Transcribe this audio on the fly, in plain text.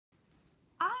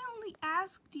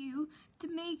asked you to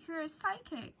make her a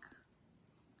psychic.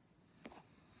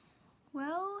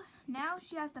 Well, now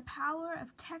she has the power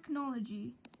of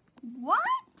technology. What?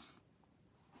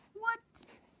 What?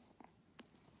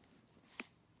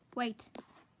 Wait,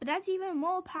 but that's even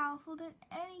more powerful than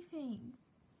anything.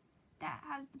 That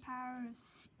has the power of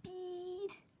speed,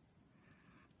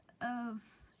 of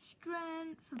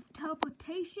strength, of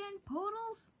teleportation,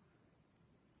 portals.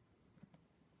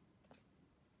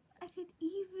 I could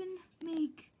even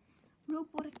make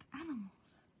robotic animals.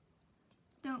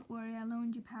 Don't worry, I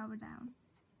lowered your power down.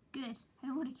 Good. I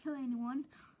don't want to kill anyone,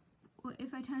 or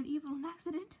if I turn evil in an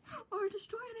accident, or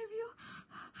destroy any of you.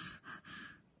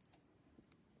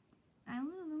 I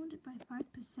only lowered it by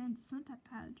 5%. It's not that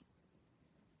bad.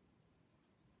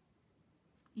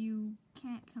 You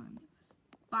can't kill any of us.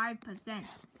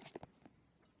 5%.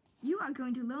 You are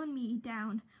going to lower me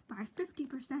down by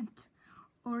 50%,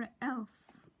 or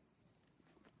else.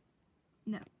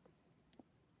 No.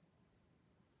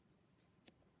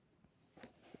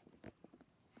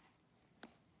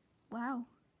 Wow.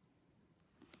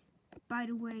 By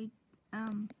the way, I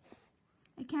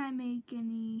can't make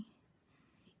any.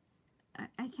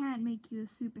 I can't make you a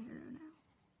superhero now.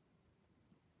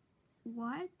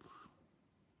 What?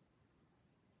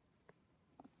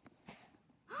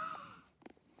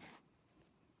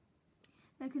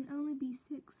 There can only be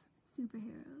 6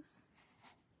 superheroes.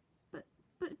 But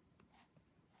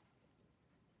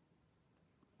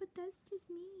that's just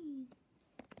me.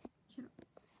 Shut up.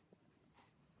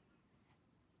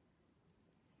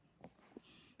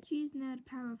 She is now the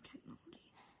power of technology.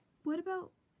 What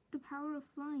about the power of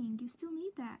flying? You still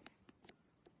need that.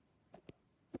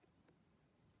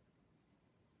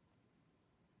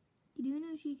 You do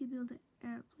know she could build an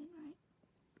airplane, right?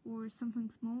 Or something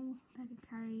small that could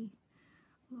carry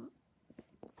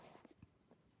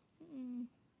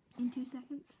in 2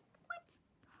 seconds. What?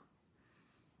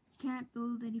 You can't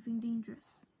build anything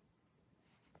dangerous.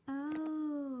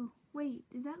 Oh, wait,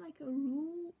 is that like a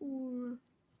rule or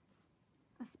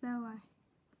a spell I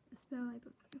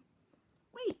booked?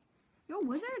 Wait, you're a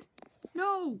wizard?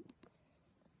 No!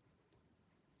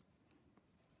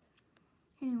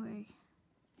 Anyway,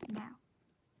 now.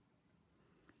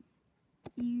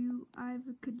 You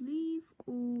either could leave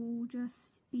or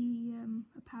just be a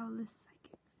powerless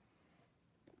psychic.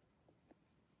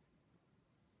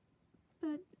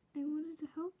 But I wanted to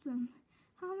help them.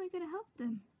 How am I going to help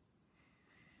them?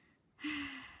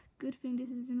 Good thing this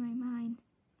is in my mind.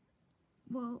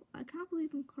 Well, I can't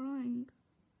believe I'm crying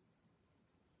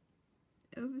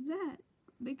over that,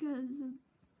 because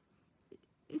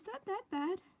it's not that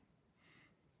bad.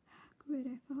 Great,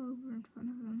 I fell over in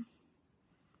front of them.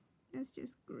 That's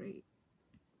just great.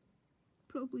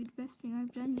 Probably the best thing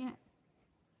I've done yet.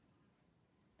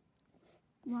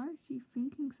 Why is she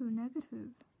thinking so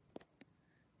negative?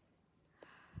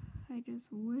 I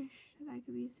just wish that I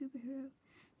could be a superhero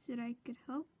so that I could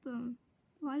help them.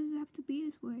 Why does it have to be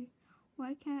this way?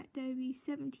 Why can't there be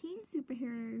 17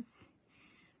 superheroes?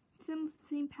 Some with the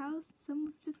same powers, some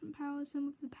with different powers, some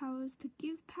with the powers to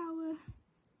give power.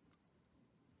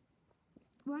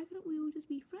 Why couldn't we all just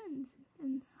be friends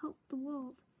and help the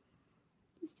world?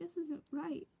 This just isn't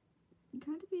right.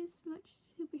 Can't it be as much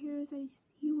superheroes as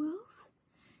you else?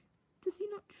 Does he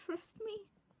not trust me?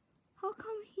 How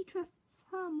come he trusts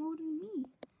her more than me?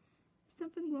 Is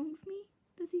something wrong with me?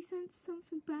 Does he sense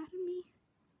something bad in me?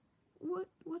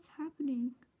 What's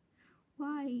happening?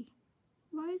 Why?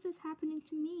 Why is this happening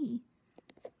to me?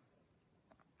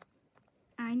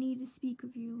 I need to speak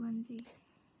with you, Lindsay.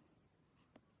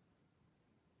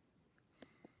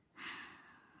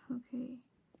 Okay.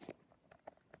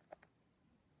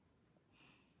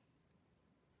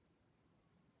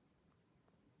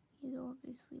 He's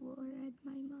obviously what read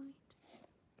my mind.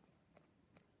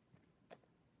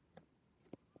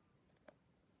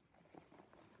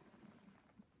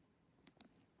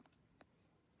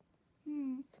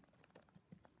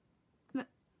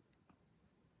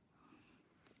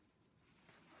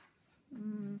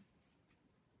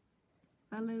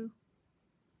 Lelu,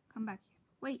 come back here.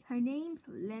 Wait, her name's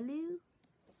Lelu?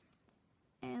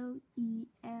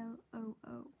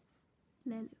 L-E-L-O-O.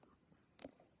 Lelu.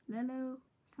 Lelu,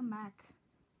 come back.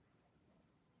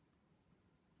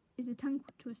 It's a tongue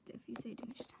twister if you say it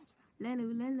English times.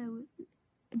 Lelu, Lelu.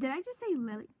 Did I just say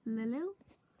Lelu?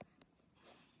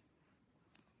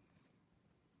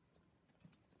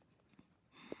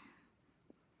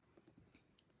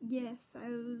 Yes, I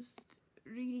was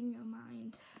reading your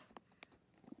mind.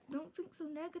 Don't think so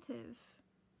negative.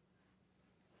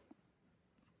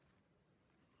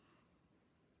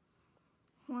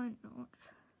 Why not?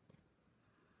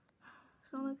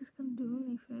 It's not like it's gonna do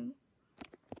anything.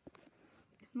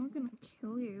 It's not gonna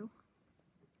kill you.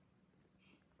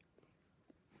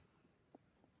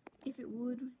 If it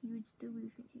would, you would still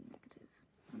be thinking negative,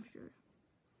 I'm sure.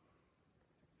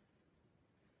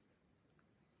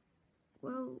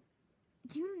 Well,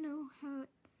 you know how it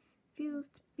feels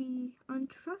to be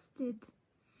untrusted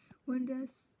when there's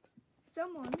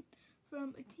someone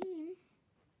from a team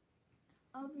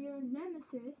of your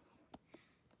nemesis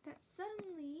that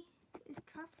suddenly is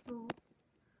trustful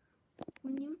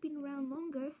when you've been around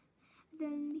longer,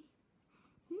 then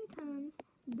he turns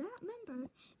that member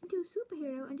into a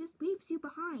superhero and just leaves you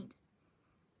behind.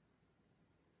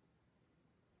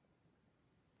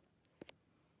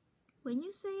 When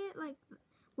you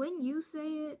say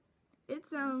it, it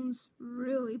sounds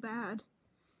really bad.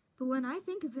 But when I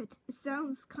think of it, it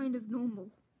sounds kind of normal.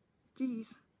 Jeez.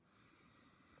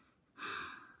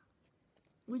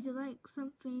 Would you like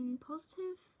something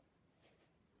positive?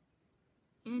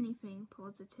 Anything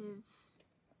positive.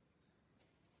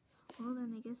 Well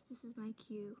then, I guess this is my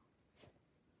cue.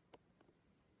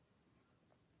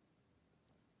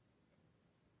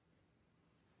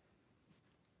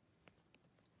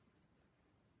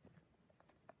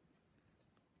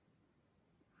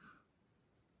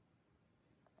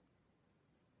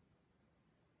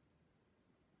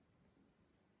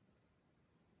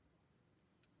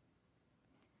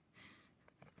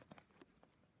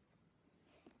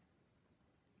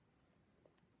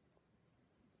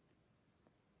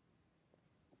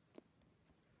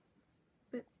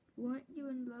 But weren't you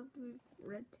in love with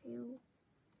Redtail?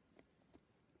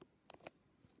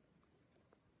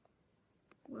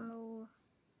 Well,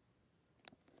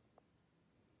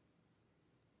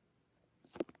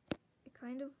 I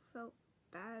kind of felt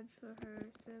bad for her,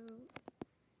 so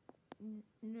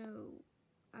no,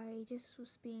 I just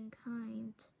was being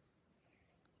kind.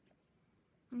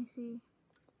 I see.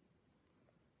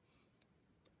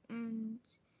 And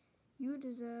you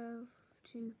deserve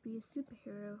to be a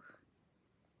superhero.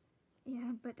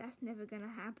 Yeah, but that's never gonna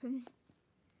happen.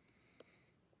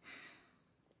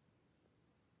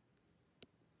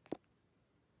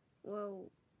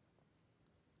 Well,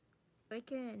 I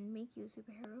can make you a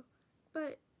superhero,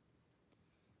 but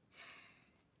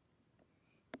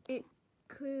it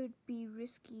could be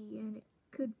risky and it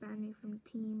could ban me from the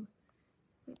team,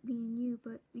 like me and you,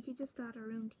 but we could just start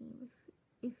our own team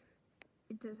if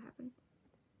it does happen.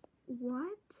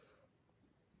 What?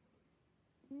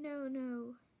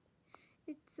 No,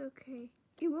 it's okay.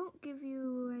 It won't give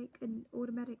you like an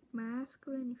automatic mask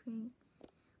or anything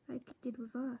like it did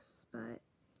with us, but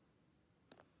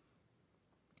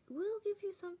we'll give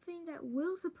you something that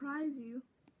will surprise you.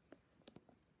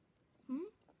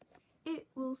 It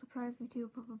will surprise me too,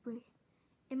 probably.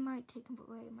 It might take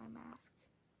away my mask.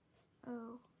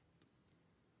 Oh.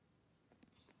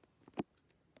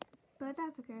 But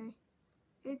that's okay.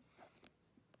 It's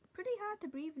pretty hard to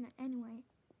breathe in it anyway.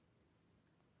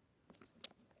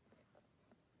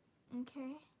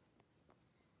 Okay.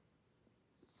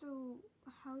 So,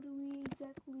 how do we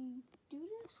exactly do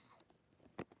this?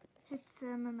 It's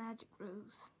a magic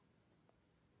rose.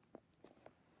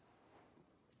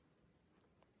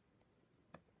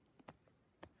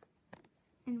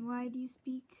 And why do you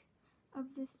speak of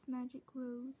this magic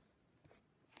rose?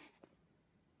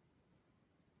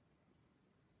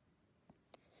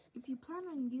 If you plan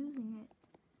on using it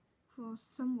for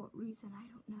somewhat reason I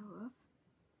don't know of,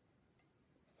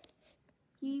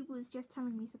 he was just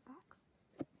telling me some facts.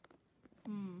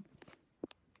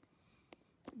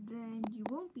 Then you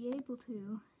won't be able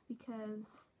to because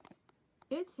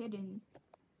it's hidden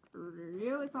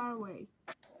really far away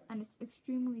and it's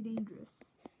extremely dangerous.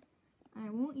 And I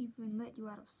won't even let you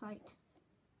out of sight.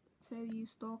 So you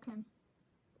stalk him.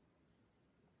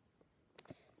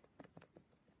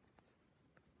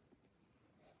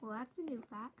 Well, that's a new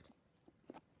fact.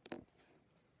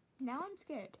 Now I'm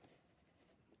scared.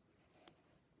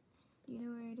 Do you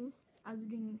know where it is? I was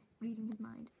reading his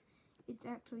mind. It's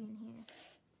actually in here.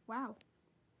 Wow.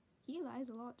 He lies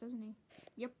a lot, doesn't he?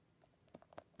 Yep.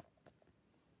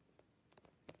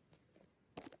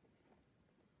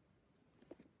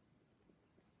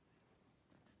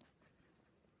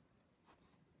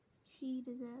 She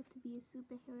deserves to be a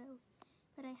superhero,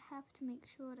 but I have to make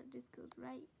sure that this goes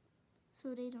right,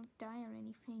 so they don't die or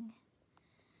anything.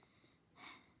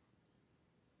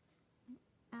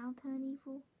 I'll turn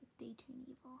evil if they turn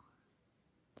evil.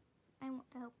 I want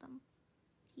to help them.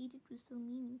 He did was so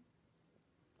mean.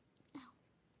 Ow.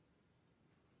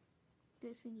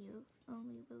 Good for you,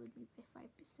 only lowered me by 5%.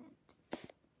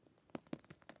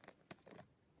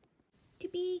 To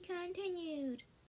be continued.